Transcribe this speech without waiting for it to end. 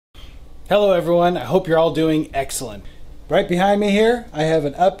Hello everyone, I hope you're all doing excellent. Right behind me here, I have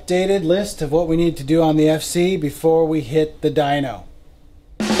an updated list of what we need to do on the FC before we hit the dyno.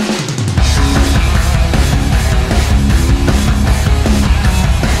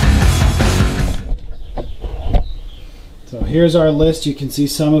 So here's our list. You can see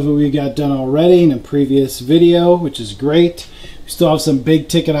some of it we got done already in a previous video, which is great. We still have some big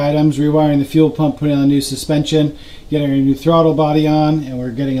ticket items: rewiring the fuel pump, putting on a new suspension, getting our new throttle body on, and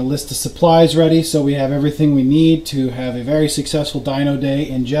we're getting a list of supplies ready so we have everything we need to have a very successful dyno day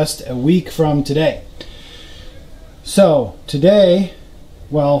in just a week from today. So today,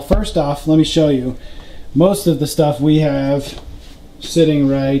 well, first off, let me show you most of the stuff we have sitting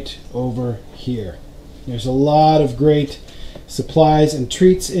right over here. There's a lot of great supplies and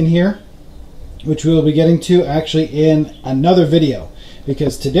treats in here, which we will be getting to actually in another video,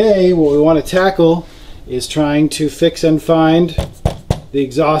 because today what we want to tackle is trying to fix and find the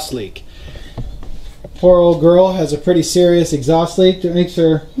exhaust leak. Poor old girl has a pretty serious exhaust leak that makes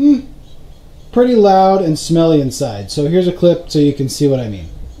her pretty loud and smelly inside. So here's a clip so you can see what I mean.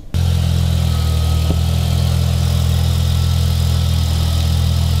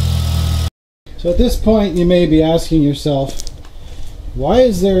 So at this point you may be asking yourself, why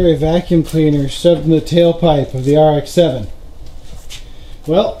is there a vacuum cleaner shoved in the tailpipe of the RX7?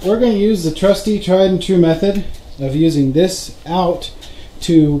 Well, we're going to use the trusty tried and true method of using this out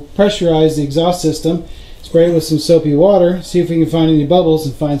to pressurize the exhaust system, spray it with some soapy water, see if we can find any bubbles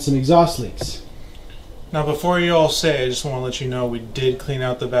and find some exhaust leaks. Now before you all say, I just want to let you know we did clean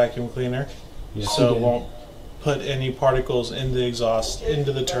out the vacuum cleaner, Yes, so it won't put any particles in the exhaust,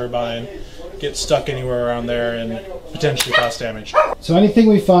 into the turbine, get stuck anywhere around there and potentially cause damage. So anything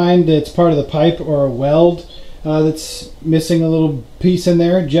we find that's part of the pipe or a weld that's missing a little piece in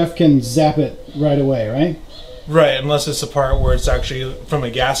there, Jeff can zap it right away, right? Right, unless it's a part where it's actually from a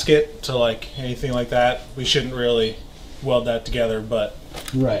gasket to like anything like that. We shouldn't really weld that together, but...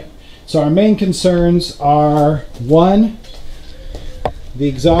 Right. So our main concerns are, 1, the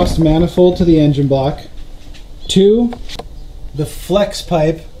exhaust manifold to the engine block, 2, the flex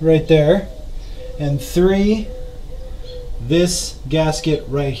pipe right there, and 3, this gasket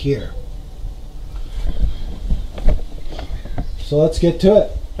right here. So let's get to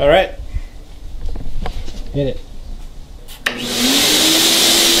it. All right. Hit it.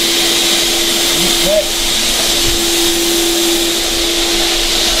 Okay.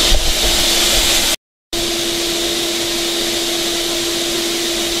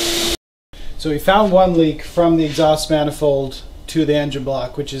 So we found one leak from the exhaust manifold to the engine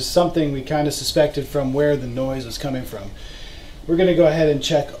block, which is something we kind of suspected from where the noise was coming from. We're going to go ahead and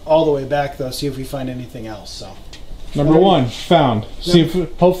check all the way back though, see if we find anything else. So Number 1 found. See if,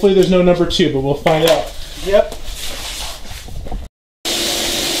 hopefully there's no number 2, but we'll find out. Yep.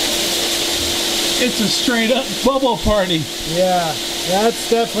 It's a straight up bubble party. Yeah, that's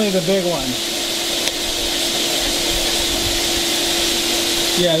definitely the big one.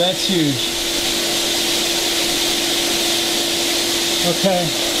 Yeah, that's huge. Okay.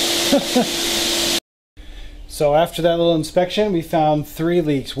 So after that little inspection, we found 3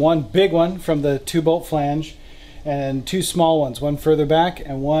 leaks. One big one from the 2-bolt flange, and 2 small ones, one further back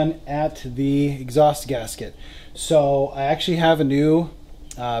and one at the exhaust gasket. So I actually have a new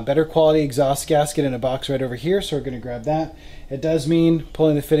better quality exhaust gasket in a box right over here, so we're going to grab that. It does mean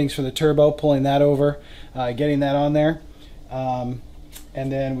pulling the fittings from the turbo, pulling that over, getting that on there, and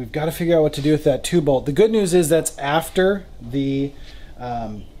then we've got to figure out what to do with that 2-bolt. The good news is that's after the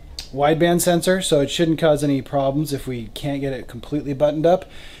wideband sensor, so it shouldn't cause any problems if we can't get it completely buttoned up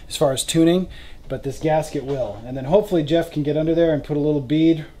as far as tuning, but this gasket will. And then hopefully Jeff can get under there and put a little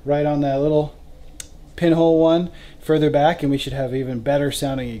bead right on that little pinhole one further back, and we should have even better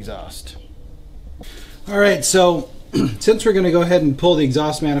sounding exhaust. Alright, so since we're going to go ahead and pull the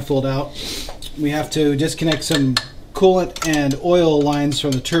exhaust manifold out, we have to disconnect some coolant and oil lines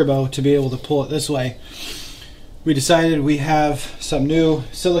from the turbo to be able to pull it this way. We decided we have some new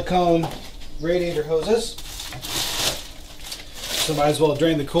silicone radiator hoses, so might as well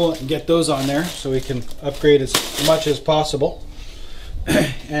drain the coolant and get those on there so we can upgrade as much as possible.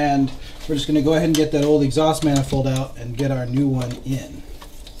 And we're just going to go ahead and get that old exhaust manifold out and get our new one in.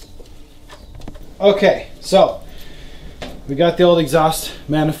 Okay, so we got the old exhaust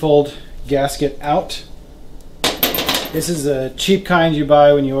manifold gasket out. This is a cheap kind you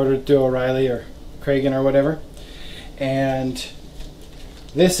buy when you order it through O'Reilly or Kragen or whatever. And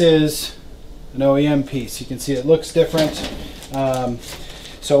this is an OEM piece. You can see it looks different.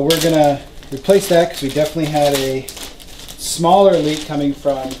 So we're going to replace that because we definitely had a smaller leak coming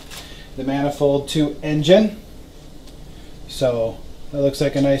from the manifold to engine. So That looks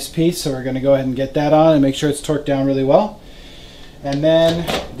like a nice piece, so we're going to go ahead and get that on and make sure it's torqued down really well. And then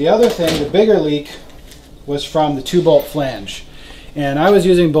the other thing, the bigger leak, was from the 2-bolt flange. And I was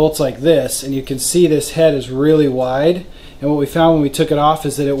using bolts like this, and you can see this head is really wide. And what we found when we took it off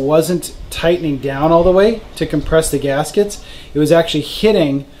is that it wasn't tightening down all the way to compress the gaskets. It was actually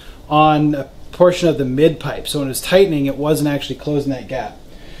hitting on a portion of the mid pipe. So when it was tightening, it wasn't actually closing that gap.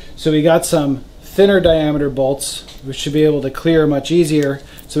 So we got some thinner diameter bolts, which should be able to clear much easier,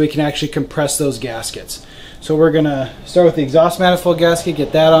 so we can actually compress those gaskets. So we're gonna start with the exhaust manifold gasket,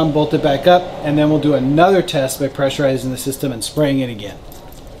 get that on, bolt it back up, and then we'll do another test by pressurizing the system and spraying it again.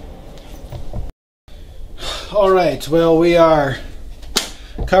 All right, well, we are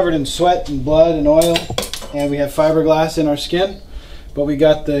covered in sweat and blood and oil, and we have fiberglass in our skin, but we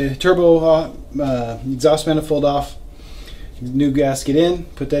got the turbo exhaust manifold off, new gasket in,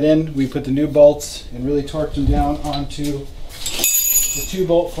 put that in, we put the new bolts and really torqued them down onto the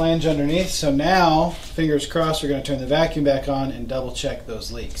 2-bolt flange underneath. So now, fingers crossed, we're going to turn the vacuum back on and double check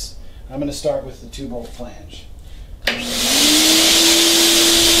those leaks. I'm going to start with the 2-bolt flange.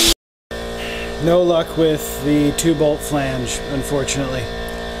 No luck with the 2-bolt flange, unfortunately.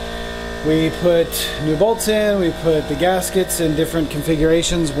 We put new bolts in, we put the gaskets in different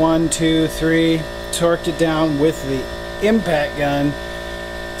configurations, 1, 2, 3, torqued it down with the impact gun,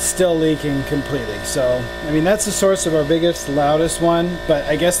 still leaking completely. So, I mean, that's the source of our biggest, loudest one, but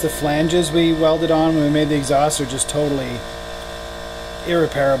I guess the flanges we welded on when we made the exhaust are just totally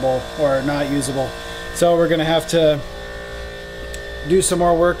irreparable or not usable. So we're gonna have to do some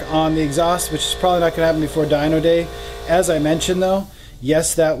more work on the exhaust, which is probably not gonna happen before dyno day. As I mentioned though,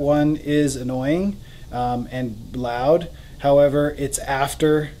 yes, that one is annoying and loud. However, it's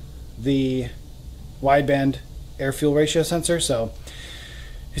after the wideband air-fuel ratio sensor, so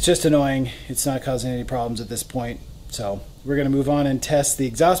it's just annoying. It's not causing any problems at this point. So we're going to move on and test the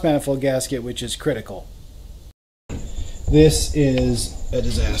exhaust manifold gasket, which is critical. This is a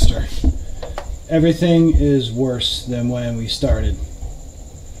disaster. Everything is worse than when we started.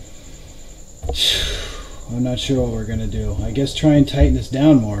 I'm not sure what we're going to do. I guess try and tighten this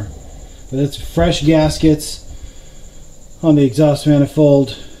down more. But it's fresh gaskets on the exhaust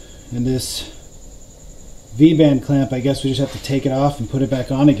manifold, and this V-band clamp, I guess we just have to take it off and put it back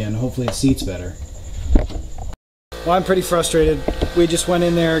on again. Hopefully it seats better. Well, I'm pretty frustrated. We just went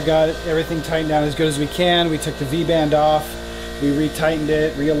in there, got everything tightened down as good as we can. We took the V-band off, we retightened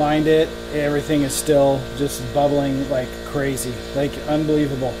it, realigned it. Everything is still just bubbling like crazy, like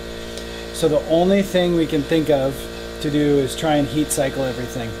unbelievable. So the only thing we can think of to do is try and heat cycle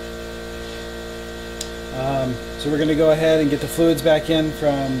everything. So we're going to go ahead and get the fluids back in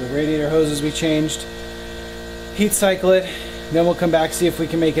from the radiator hoses we changed, heat cycle it, then we'll come back, see if we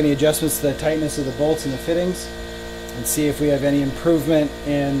can make any adjustments to the tightness of the bolts and the fittings, and see if we have any improvement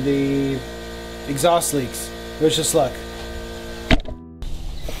in the exhaust leaks. Wish us luck.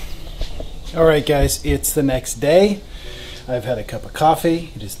 Alright guys, it's the next day. I've had a cup of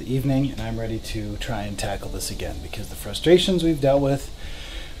coffee, it is the evening, and I'm ready to try and tackle this again, because the frustrations we've dealt with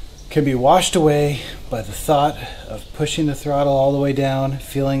can be washed away by the thought of pushing the throttle all the way down,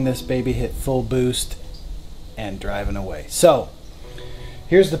 feeling this baby hit full boost, and driving away. So,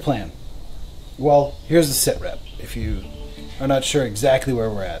 here's the plan. Well, here's the sit rep, if you are not sure exactly where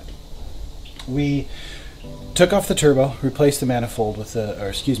we're at. We took off the turbo, replaced the manifold with the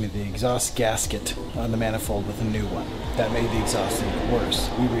exhaust gasket on the manifold with a new one. That made the exhaust leak worse.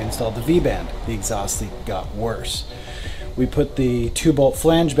 We reinstalled the V-band. The exhaust leak got worse. We put the 2-bolt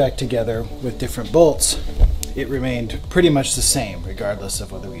flange back together with different bolts. It remained pretty much the same, regardless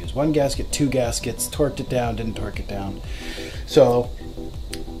of whether we used one gasket, 2 gaskets, torqued it down, didn't torque it down. So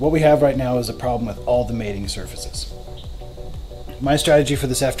what we have right now is a problem with all the mating surfaces. My strategy for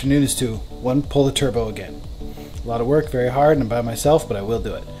this afternoon is to, 1, pull the turbo again. A lot of work, very hard, and I'm by myself, but I will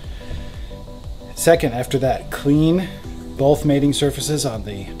do it. 2nd, after that, clean both mating surfaces on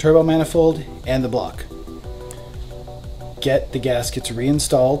the turbo manifold and the block. Get the gaskets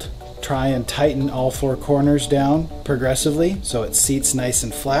reinstalled. Try and tighten all 4 corners down progressively so it seats nice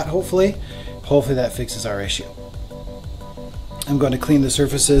and flat, hopefully. Hopefully that fixes our issue. I'm going to clean the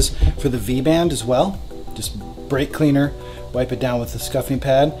surfaces for the V-band as well. Just brake cleaner, wipe it down with the scuffing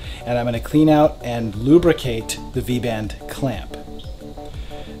pad, and I'm going to clean out and lubricate the V-band clamp.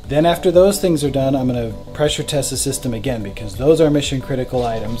 Then after those things are done, I'm going to pressure test the system again, because those are mission critical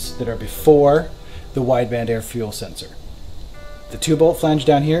items that are before the wideband air fuel sensor. The 2-bolt flange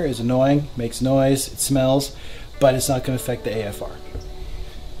down here is annoying, makes noise, it smells, but it's not going to affect the AFR.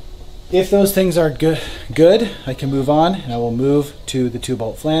 If those things are good, I can move on, and I will move to the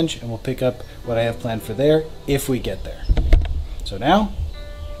 2-bolt flange, and we'll pick up what I have planned for there if we get there. So So now,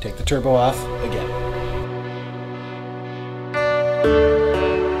 take the turbo off again.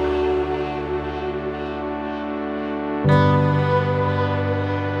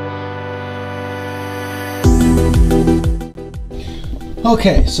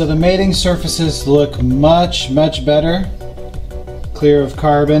 Okay, so the mating surfaces look much better. Clear of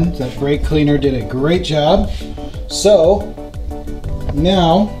carbon. That brake cleaner did a great job. So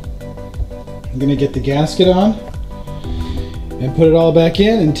now I'm gonna get the gasket on and put it all back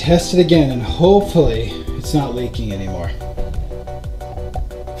in and test it again, and hopefully it's not leaking anymore.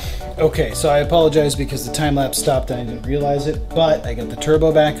 Okay, so I apologize because the time lapse stopped and I didn't realize it, but I got the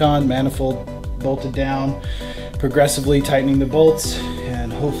turbo back on, manifold bolted down, progressively tightening the bolts,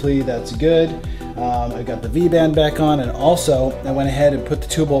 and hopefully that's good. I got the V-band back on, and also I went ahead and put the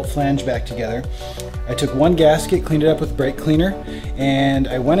 2-bolt flange back together. I took one gasket, cleaned it up with brake cleaner, and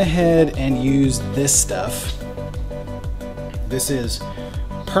I went ahead and used this stuff. This is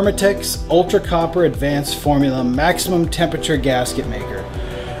Permatex Ultra Copper Advanced Formula Maximum Temperature Gasket Maker.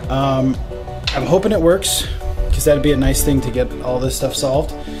 I'm hoping it works, because that'd be a nice thing to get all this stuff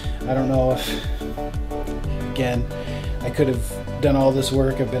solved. I don't know if, again, I could have done all this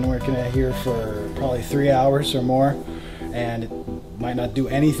work. I've been working at here for probably 3 hours or more, and it might not do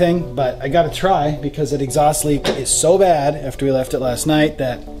anything, but I gotta try, because that exhaust leak is so bad after we left it last night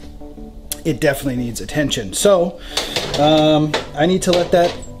that it definitely needs attention. So I need to let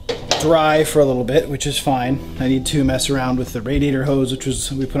that dry for a little bit, which is fine. I need to mess around with the radiator hose, which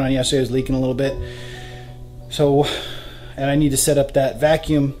we put on yesterday, was leaking a little bit. So, and I need to set up that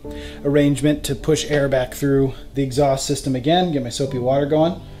vacuum arrangement to push air back through the exhaust system again, get my soapy water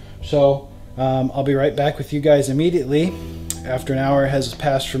going. So I'll be right back with you guys immediately after an hour has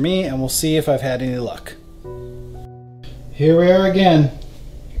passed for me, and we'll see if I've had any luck. Here we are again.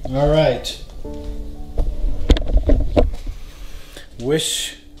 All right.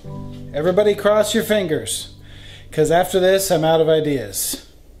 Everybody cross your fingers, because after this I'm out of ideas.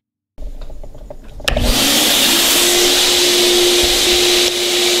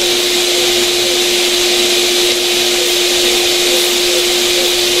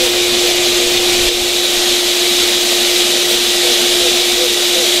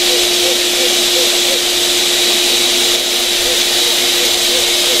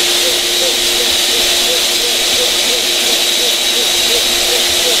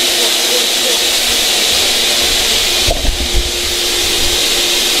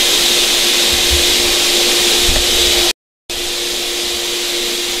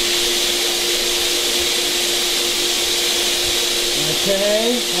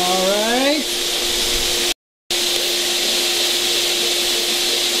 Okay, all right.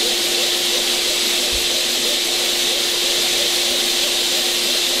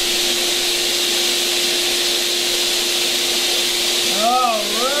 All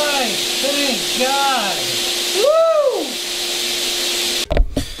right, thank God. Woo!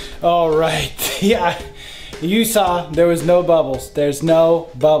 All right, yeah, you saw there was no bubbles. There's no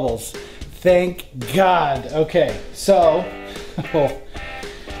bubbles. Thank God. Okay, so,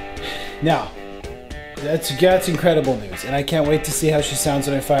 now, that's incredible news, and I can't wait to see how she sounds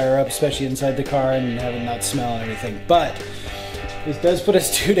when I fire her up, especially inside the car and have it not smell and everything. But this does put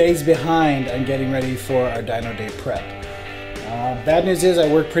us 2 days behind on getting ready for our dyno day prep. Bad news is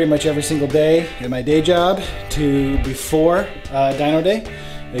I work pretty much every single day in my day job before dyno day.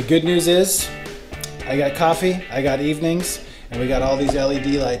 The good news is I got coffee, I got evenings, and we got all these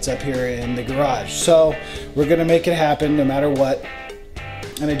LED lights up here in the garage. So we're gonna make it happen no matter what.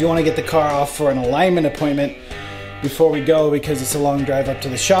 And I do want to get the car off for an alignment appointment before we go, because it's a long drive up to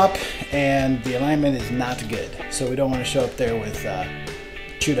the shop and the alignment is not good. So we don't want to show up there with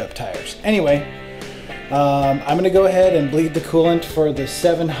chewed up tires. Anyway, I'm going to go ahead and bleed the coolant for the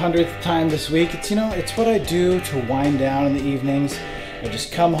 700th time this week. It's, you know, it's what I do to wind down in the evenings. I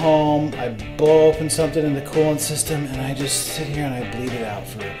just come home, I blow open something in the coolant system, and I just sit here and I bleed it out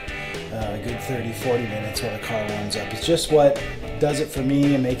for a good 30-40 minutes while the car warms up. It's just what does it for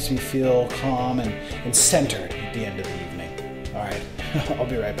me and makes me feel calm and centered at the end of the evening. All right, I'll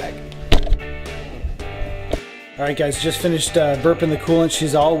be right back. All right, guys, just finished burping the coolant.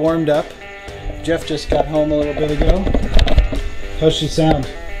 She's all warmed up. Jeff just got home a little bit ago. How's she sound?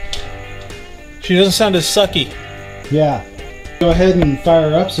 She doesn't sound as sucky. Yeah. Go ahead and fire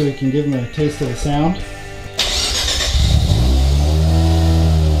her up so we can give them a taste of the sound.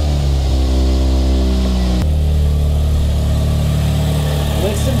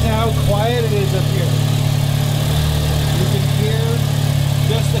 Listen to how quiet it is up here. You can hear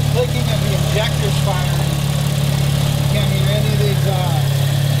just the clicking of the injectors firing. You can't hear any of the exhaust.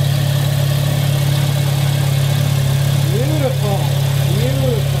 Beautiful.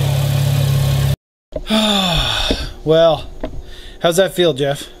 Well, how's that feel,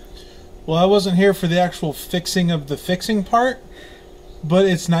 Jeff? Well, I wasn't here for the actual fixing of the fixing part, but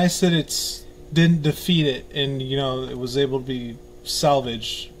it's nice that it's didn't defeat it, and you know it was able to be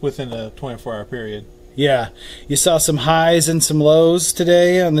salvaged within a 24-hour period. Yeah, you saw some highs and some lows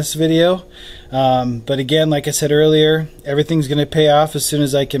today on this video, but again, like I said earlier, everything's going to pay off as soon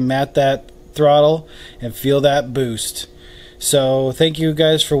as I can mat that throttle and feel that boost. So thank you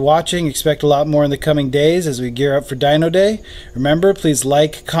guys for watching. Expect a lot more in the coming days as we gear up for Dyno Day. Remember, please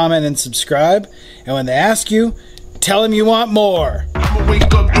like, comment, and subscribe. And when they ask you, tell them you want more.